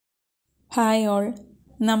Hi all,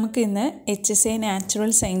 നമുക്കിന്ന് HSA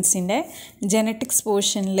natural സയൻസിൻ്റെ genetics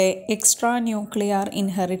പോർഷനിലെ extra nuclear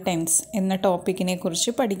inheritance എന്ന ടോപ്പിക്കിനെ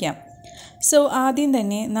കുറിച്ച് പഠിക്കാം. ആദ്യം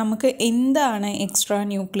തന്നെ നമുക്ക് എന്താണ് എക്സ്ട്രാ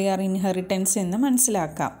ന്യൂക്ലിയർ ഇൻഹെറിറ്റൻസ് എന്ന്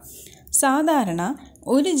മനസ്സിലാക്കാം. സാധാരണ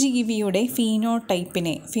ഒരു ജീവിയുടെ ഫീനോടൈപ്പ്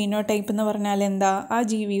എന്ന് പറഞ്ഞാൽ എന്താ? ആ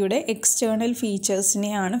ജീവിയുടെ എക്സ്റ്റേണൽ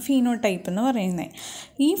ഫീച്ചേഴ്സിനെയാണ് ഫീനോടൈപ്പ് എന്ന് പറയുന്നത്.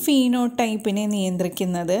 ഈ ഫീനോടൈപ്പിനെ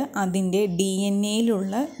നിയന്ത്രിക്കുന്നത് അതിൻ്റെ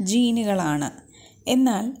DNA-യിലുള്ള ജീനുകളാണ്.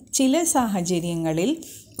 എന്നാൽ ചില സാഹചര്യങ്ങളിൽ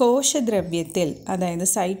കോശദ്രവ്യത്തിൽ, അതായത്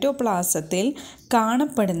സൈറ്റോപ്ലാസത്തിൽ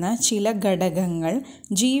കാണപ്പെടുന്ന ചില ഘടകങ്ങൾ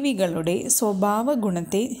ജീവികളുടെ സ്വഭാവ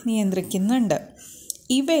ഗുണത്തെ നിയന്ത്രിക്കുന്നുണ്ട്.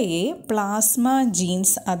 ഇവയെ പ്ലാസ്മ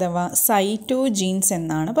ജീൻസ് അഥവാ സൈറ്റോജീൻസ്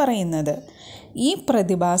എന്നാണ് പറയുന്നത്. ഈ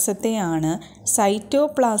പ്രതിഭാസത്തെയാണ്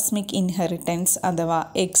സൈറ്റോപ്ലാസ്മിക് ഇൻഹെറിറ്റൻസ് അഥവാ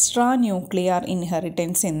എക്സ്ട്രാ ന്യൂക്ലിയർ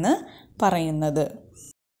ഇൻഹെറിറ്റൻസ് എന്ന് പറയുന്നത്.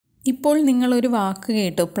 ഇപ്പോൾ നിങ്ങളൊരു വാക്ക്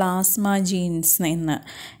കേട്ടു, പ്ലാസ്മ ജീൻസ് എന്ന്.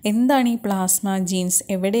 എന്താണ് ഈ പ്ലാസ്മ ജീൻസ്?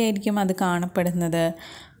 എവിടെയായിരിക്കും അത് കാണപ്പെടുന്നത്?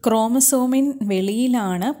 ക്രോമസോമിന്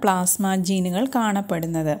വെളിയിലാണ് പ്ലാസ്മ ജീനുകൾ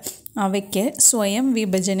കാണപ്പെടുന്നത്. അവയ്ക്ക് സ്വയം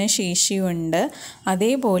വിഭജന ശേഷിയുണ്ട്.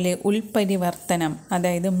 അതേപോലെ ഉൽപരിവർത്തനം,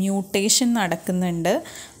 അതായത് മ്യൂട്ടേഷൻ നടക്കുന്നുണ്ട്.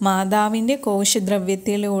 മാതാവിൻ്റെ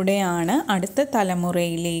കോശദ്രവ്യത്തിലൂടെയാണ് അടുത്ത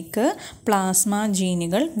തലമുറയിലേക്ക് പ്ലാസ്മ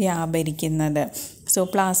ജീനുകൾ വ്യാപരിക്കുന്നത്.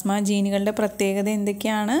 പ്ലാസ്മ ജീനുകളുടെ പ്രത്യേകത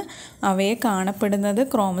എന്തൊക്കെയാണ്? അവയെ കാണപ്പെടുന്നത്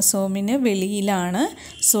ക്രോമസോമിന് വെളിയിലാണ്,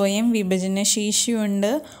 സ്വയം വിഭജന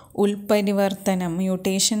ശേഷിയുണ്ട്, ഉൽപരിവർത്തനം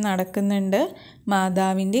മ്യൂട്ടേഷൻ നടക്കുന്നുണ്ട്,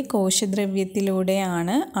 മാതാവിൻ്റെ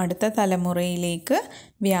കോശദ്രവ്യത്തിലൂടെയാണ് അടുത്ത തലമുറയിലേക്ക്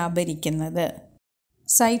വ്യാപരിക്കുന്നത്.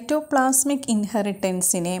 സൈറ്റോപ്ലാസ്മിക്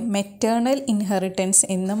ഇൻഹെറിറ്റൻസിനെ മെറ്റേണൽ ഇൻഹെറിറ്റൻസ്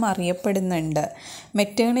എന്നും അറിയപ്പെടുന്നുണ്ട്.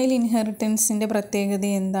 മെറ്റേണൽ ഇൻഹെറിറ്റൻസിൻ്റെ പ്രത്യേകത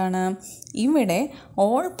എന്താണ്? ഇവിടെ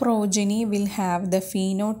all progeny will have the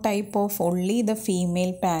phenotype of only the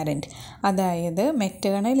female parent. അതായത്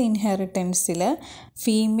മെറ്റേണൽ ഇൻഹെറിറ്റൻസിൽ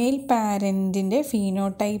ഫീമെയിൽ പാരൻറ്റിൻ്റെ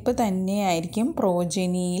ഫീനോടൈപ്പ് തന്നെയായിരിക്കും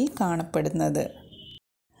പ്രോജനിയിൽ കാണപ്പെടുന്നത്.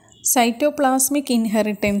 സൈറ്റോപ്ലാസ്മിക്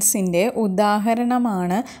ഇൻഹെറിറ്റൻസിൻ്റെ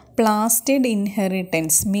ഉദാഹരണമാണ് പ്ലാസ്റ്റിഡ്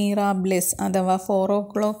ഇൻഹെറിറ്റൻസ്. മീറാബ്ലിസ് അഥവാ 4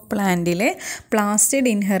 o'clock പ്ലാന്റിലെ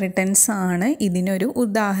പ്ലാസ്റ്റിഡ് ഇൻഹെറിറ്റൻസ് ആണ് ഇതിനൊരു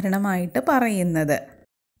ഉദാഹരണമായിട്ട് പറയുന്നത്.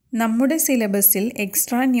 നമ്മുടെ സിലബസിൽ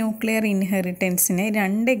എക്സ്ട്രാ ന്യൂക്ലിയർ ഇൻഹെറിറ്റൻസിന്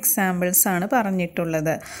 2 എക്സാമ്പിൾസ് ആണ്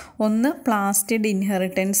പറഞ്ഞിട്ടുള്ളത്. ഒന്ന് plastid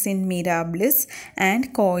inheritance in മിറാബ്ലിസ്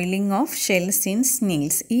and coiling of shells in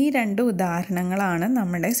snails. ഈ 2 ഉദാഹരണങ്ങളാണ്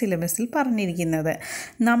നമ്മുടെ സിലബസിൽ പറഞ്ഞിരിക്കുന്നത്.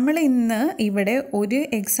 നമ്മൾ ഇന്ന് ഇവിടെ ഒരു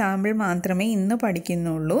എക്സാമ്പിൾ മാത്രമേ ഇന്ന്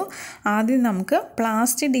പഠിക്കുന്നുള്ളൂ. ആദ്യം നമുക്ക്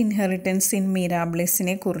പ്ലാസ്റ്റിഡ് ഇൻഹെറിറ്റൻസ് ഇൻ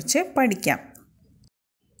മിറാബ്ലിസിനെ കുറിച്ച് പഠിക്കാം.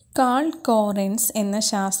 കാൾ കോറൻസ് എന്ന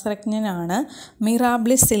ശാസ്ത്രജ്ഞനാണ്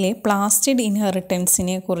മിറാബ്ലിസിലെ പ്ലാസ്റ്റിഡ്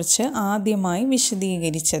ഇൻഹെറിറ്റൻസിനെ കുറിച്ച് ആദ്യമായി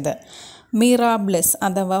വിശദീകരിച്ചത്. മിറാബ്ലിസ്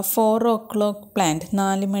അഥവാ 4 o'clock പ്ലാന്റ്,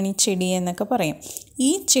 4 മണി ചെടി എന്നൊക്കെ പറയും.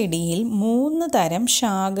 ഈ ചെടിയിൽ 3 തരം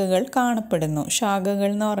ശാഖകൾ കാണപ്പെടുന്നു. ശാഖകൾ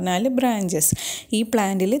എന്ന് പറഞ്ഞാൽ ബ്രാഞ്ചസ്. ഈ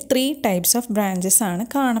പ്ലാന്റിൽ 3 types ഓഫ് ബ്രാഞ്ചസ് ആണ്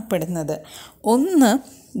കാണപ്പെടുന്നത്. ഒന്ന്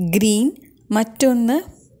ഗ്രീൻ, മറ്റൊന്ന്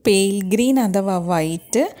പെയിൽ ഗ്രീൻ അഥവാ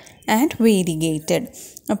വൈറ്റ് ആൻഡ് വേരിഗേറ്റഡ്.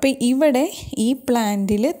 അപ്പോൾ ഇവിടെ ഈ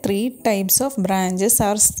പ്ലാന്റിൽ 3 types of branches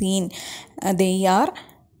are seen. They are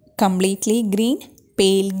completely green,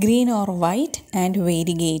 pale green or white and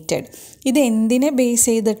variegated. ഇത് എന്തിനെ ബേസ്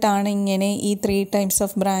ചെയ്തിട്ടാണ് ഇങ്ങനെ ഈ 3 types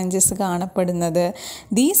ഓഫ് ബ്രാഞ്ചസ് കാണപ്പെടുന്നത്?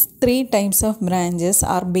 These 3 types of branches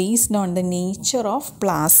are based on the nature of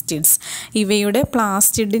plastids. ഇവയുടെ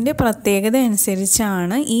പ്ലാസ്റ്റിഡിൻ്റെ പ്രത്യേകത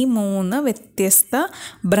അനുസരിച്ചാണ് ഈ 3 വ്യത്യസ്ത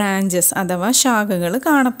ബ്രാഞ്ചസ് അഥവാ ശാഖകൾ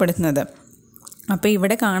കാണപ്പെടുന്നത്. അപ്പോൾ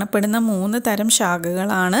ഇവിടെ കാണപ്പെടുന്ന 3 തരം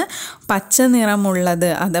ശാഖകളാണ് പച്ച നിറമുള്ളത്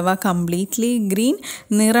അഥവാ completely green,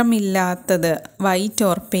 നിറമില്ലാത്തത് white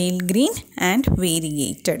or pale green and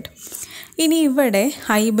variegated. ഇനി ഇവിടെ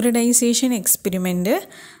ഹൈബ്രിഡൈസേഷൻ എക്സ്പെരിമെൻറ്റ്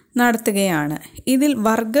നടത്തുകയാണ്. ഇതിൽ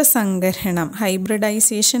വർഗസങ്കരണം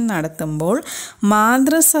ഹൈബ്രിഡൈസേഷൻ നടത്തുമ്പോൾ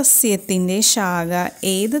മാതൃസസ്യത്തിൻ്റെ ശാഖ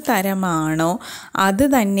ഏത് തരമാണോ അത്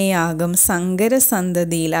തന്നെയാകും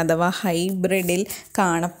സങ്കരസന്തതിയിൽ അഥവാ ഹൈബ്രിഡിൽ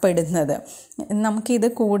കാണപ്പെടുന്നത്. നമുക്കിത്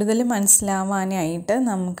കൂടുതൽ മനസ്സിലാവാനായിട്ട്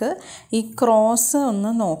നമുക്ക് ഈ ക്രോസ്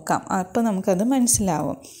ഒന്ന് നോക്കാം. അപ്പോൾ നമുക്കത്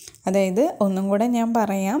മനസ്സിലാവും. അതായത് ഒന്നും കൂടെ ഞാൻ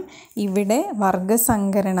പറയാം. ഇവിടെ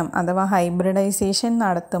വർഗസങ്കരണം അഥവാ ഹൈബ്രിഡൈസേഷൻ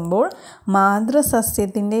നടത്തുമ്പോൾ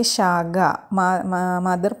മാതൃസസ്യത്തിൻ്റെ ശാഖ,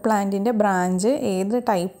 മദർ പ്ലാന്റിൻ്റെ ബ്രാഞ്ച് ഏത്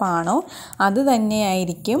ടൈപ്പാണോ അത്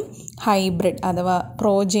തന്നെയായിരിക്കും ഹൈബ്രിഡ് അഥവാ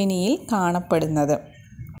പ്രോജനിയിൽ കാണപ്പെടുന്നത്.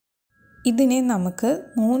 ഇതിനെ നമുക്ക്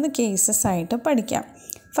 3 കേസസ് ആയിട്ട് പഠിക്കാം.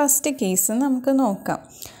 ഫസ്റ്റ് കേസ് നമുക്ക് നോക്കാം.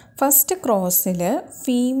 ഫസ്റ്റ് ക്രോസിൽ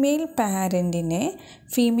ഫീമെയിൽ പാരൻറ്റിനെ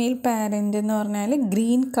ഫീമെയിൽ പാരൻ്റ് എന്ന് പറഞ്ഞാൽ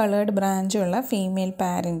green coloured ബ്രാഞ്ചുള്ള female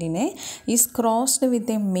പാരൻറ്റിനെ is crossed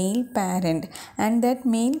with a mail parent and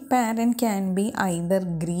that mail parent can be either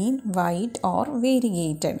green, white or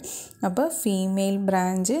variegated. അപ്പോൾ ഫീമെയിൽ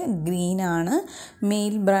ബ്രാഞ്ച് ഗ്രീൻ ആണ്,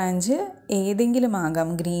 മെയിൽ ബ്രാഞ്ച് ഏതെങ്കിലും ആകാം,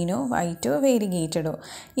 green or വൈറ്റോ വേരിഗേറ്റഡോ.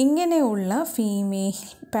 ഇങ്ങനെയുള്ള female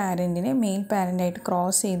പാരൻറ്റിനെ mail പാരൻ്റായിട്ട്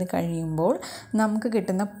cross ചെയ്ത് കഴിയുമ്പോൾ നമുക്ക്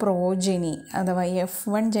കിട്ടുന്ന പ്രോജനി അഥവാ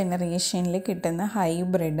F1 ജനറേഷനിൽ കിട്ടുന്ന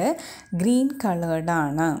ഹൈബ്രിഡ് ഗ്രീൻ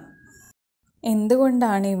കളേർഡാണ്.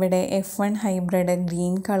 എന്തുകൊണ്ടാണ് ഇവിടെ F1 ഹൈബ്രിഡ്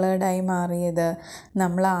ഗ്രീൻ കളേർഡായി മാറിയത്?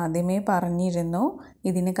 നമ്മൾ ആദ്യമേ പറഞ്ഞിരുന്നു,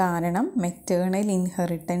 ഇതിന് കാരണം മെറ്റേണൽ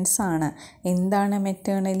ഇൻഹെറിറ്റൻസ് ആണ്. എന്താണ്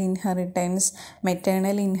maternal inheritance?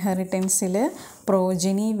 Maternal ഇൻഹെറിറ്റൻസിൽ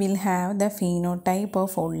progeny will have the phenotype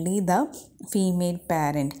of only the female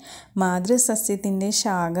parent. മാതൃസസ്യത്തിൻ്റെ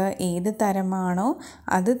ശാഖ ഏത് തരമാണോ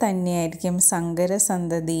അത് തന്നെയായിരിക്കും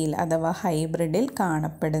സങ്കരസന്തതിയിൽ അഥവാ ഹൈബ്രിഡിൽ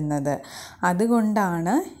കാണപ്പെടുന്നത്.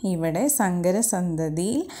 അതുകൊണ്ടാണ് ഇവിടെ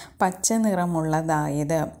സങ്കരസന്തതിയിൽ പച്ച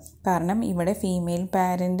നിറമുള്ളതായത്. കാരണം ഇവിടെ ഫീമെയിൽ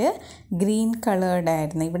പാരൻറ്റ് ഗ്രീൻ കളേർഡ്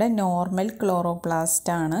ആയിരുന്നു, ഇവിടെ നോർമൽ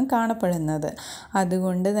ക്ലോറോപ്ലാസ്റ്റാണ് കാണപ്പെടുന്നത്.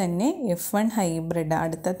 അതുകൊണ്ട് തന്നെ F1 ഹൈബ്രിഡ്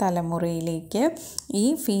അടുത്ത തലമുറയിലേക്ക് ഈ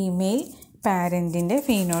ഫീമെയിൽ പാരൻറ്റിൻ്റെ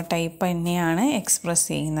ഫീനോടൈപ്പ് തന്നെയാണ് എക്സ്പ്രസ്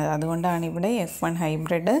ചെയ്യുന്നത്. അതുകൊണ്ടാണ് ഇവിടെ F1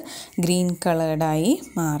 ഹൈബ്രിഡ് ഗ്രീൻ കളേർഡായി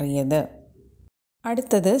മാറിയത്.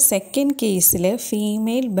 അടുത്തത് സെക്കൻഡ് കേസിൽ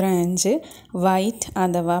ഫീമെയിൽ ബ്രാഞ്ച് വൈറ്റ്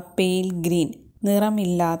അഥവാ പെയിൽ ഗ്രീൻ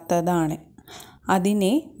നിറമില്ലാത്തതാണ്.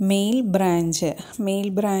 അതിനെ mail branch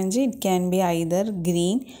it can be either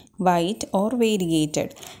green, white or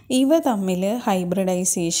variegated. ഇവ തമ്മിൽ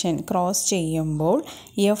ഹൈബ്രിഡൈസേഷൻ ക്രോസ് ചെയ്യുമ്പോൾ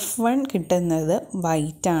F1 കിട്ടുന്നത്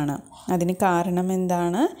വൈറ്റാണ്. അതിന് കാരണം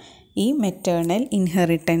എന്താണ്? ഈ മെറ്റേണൽ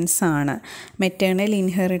ഇൻഹെറിറ്റൻസ് ആണ്. മെറ്റേണൽ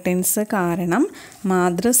ഇൻഹെറിറ്റൻസ് കാരണം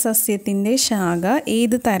മാതൃസസ്യത്തിൻ്റെ ശാഖ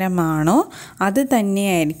ഏത് തരമാണോ അത്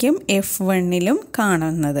തന്നെയായിരിക്കും F1ലും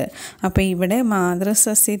കാണുന്നത്. അപ്പോൾ ഇവിടെ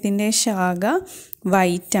മാതൃസസ്യത്തിൻ്റെ ശാഖ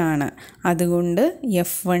വൈറ്റാണ്, അതുകൊണ്ട്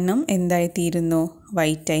F1ഉം എന്തായിത്തീരുന്നു?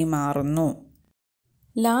 വൈറ്റായി മാറുന്നു.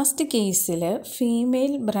 ലാസ്റ്റ് കേസിൽ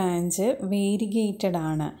ഫീമെയിൽ ബ്രാഞ്ച് വേരിഗേറ്റഡ്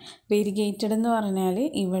ആണ്. വേരിഗേറ്റഡ് എന്ന് പറഞ്ഞാൽ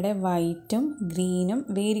ഇവിടെ വൈറ്റും ഗ്രീനും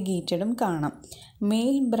വേരിഗേറ്റഡും കാണാം.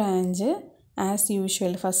 Mail branch as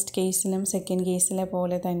usual first കേസിലും സെക്കൻഡ് കേസിലെ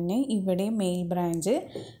പോലെ തന്നെ ഇവിടെ mail branch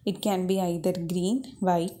it can be either green,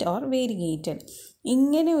 white or variegated.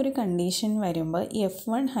 ഇങ്ങനെ ഒരു കണ്ടീഷൻ വരുമ്പോൾ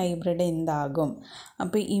F1 ഹൈബ്രിഡ് എന്താകും?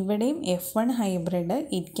 അപ്പോൾ ഇവിടെയും F1 hybrid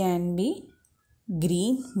it can be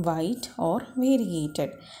green, white or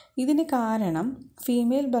variegated. ഇതിന് കാരണം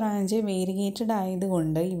ഫീമെയിൽ ബ്രാഞ്ച് വേരിഗേറ്റഡ്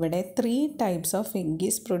ആയതുകൊണ്ട് ഇവിടെ 3 types of egg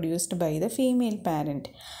is produced by the female parent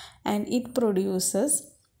and it produces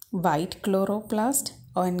white chloroplast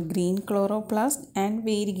and green chloroplast and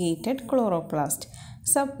variegated chloroplast.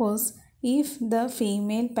 Suppose if the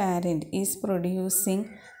female parent is producing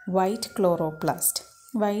white chloroplast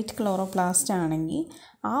ആണെങ്കിൽ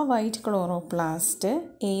ആ white chloroplast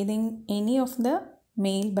any of the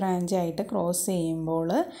mail branch ആയിട്ട് cross ചെയ്യുമ്പോൾ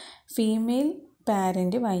female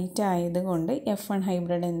parent white ആയതുകൊണ്ട് F1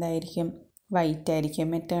 hybrid എന്തായിരിക്കും? White ആയിരിക്കും.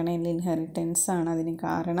 Maternal inheritance ആണ് അതിന്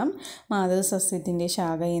കാരണം. മാതൃസസ്യത്തിൻ്റെ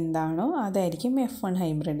ശാഖ എന്താണോ അതായിരിക്കും F1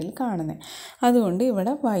 ഹൈബ്രിഡിൽ കാണുന്നത്. അതുകൊണ്ട്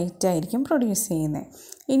ഇവിടെ വൈറ്റ് ആയിരിക്കും പ്രൊഡ്യൂസ് ചെയ്യുന്നത്.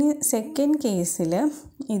 ഇനി സെക്കൻഡ് കേസിൽ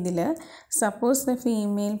ഇതിൽ suppose the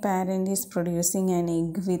female parent is producing an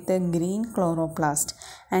egg with a green chloroplast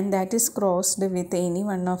and that is crossed with any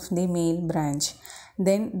one of the mail branch,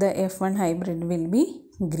 then the F1 hybrid will be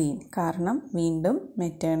green. കാരണം വീണ്ടും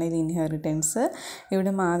maternal inheritance,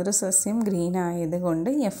 ഇവിടെ മാതൃസസ്യം green ആയതുകൊണ്ട്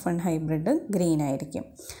F1 hybrid green ആയിരിക്കും.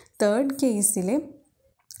 Third കേസിൽ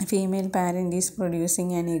female parent is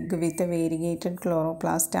producing an egg with a variegated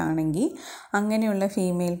chloroplast ആണെങ്കിൽ അങ്ങനെയുള്ള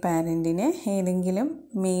female പാരൻറ്റിനെ ഏതെങ്കിലും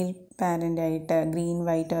mail പാരൻ്റായിട്ട് green,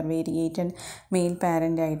 white or variegated mail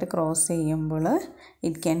പാരൻ്റായിട്ട് cross ചെയ്യുമ്പോൾ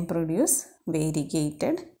it can produce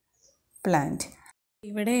variegated plant.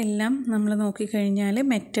 ഇവിടെ എല്ലാം നമ്മൾ നോക്കിക്കഴിഞ്ഞാൽ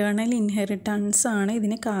മെറ്റേണൽ ഇൻഹെറിറ്റൻസ് ആണ്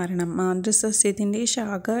ഇതിന് കാരണം. മാതൃസസ്യത്തിൻ്റെ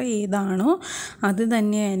ശാഖ ഏതാണോ അത്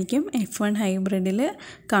തന്നെയായിരിക്കും F1 ഹൈബ്രിഡിൽ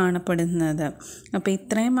കാണപ്പെടുന്നത്. അപ്പോൾ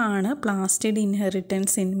ഇത്രയുമാണ് പ്ലാസ്റ്റിഡ്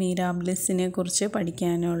ഇൻഹെറിറ്റൻസ് ഇൻ മീരാബ്ലിസിനെ കുറിച്ച്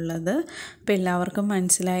പഠിക്കാനുള്ളത്. അപ്പോൾ എല്ലാവർക്കും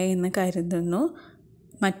മനസ്സിലായി എന്ന് കരുതുന്നു.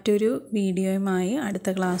 മറ്റൊരു വീഡിയോയുമായി അടുത്ത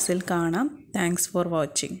ക്ലാസ്സിൽ കാണാം. Thanks for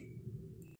watching.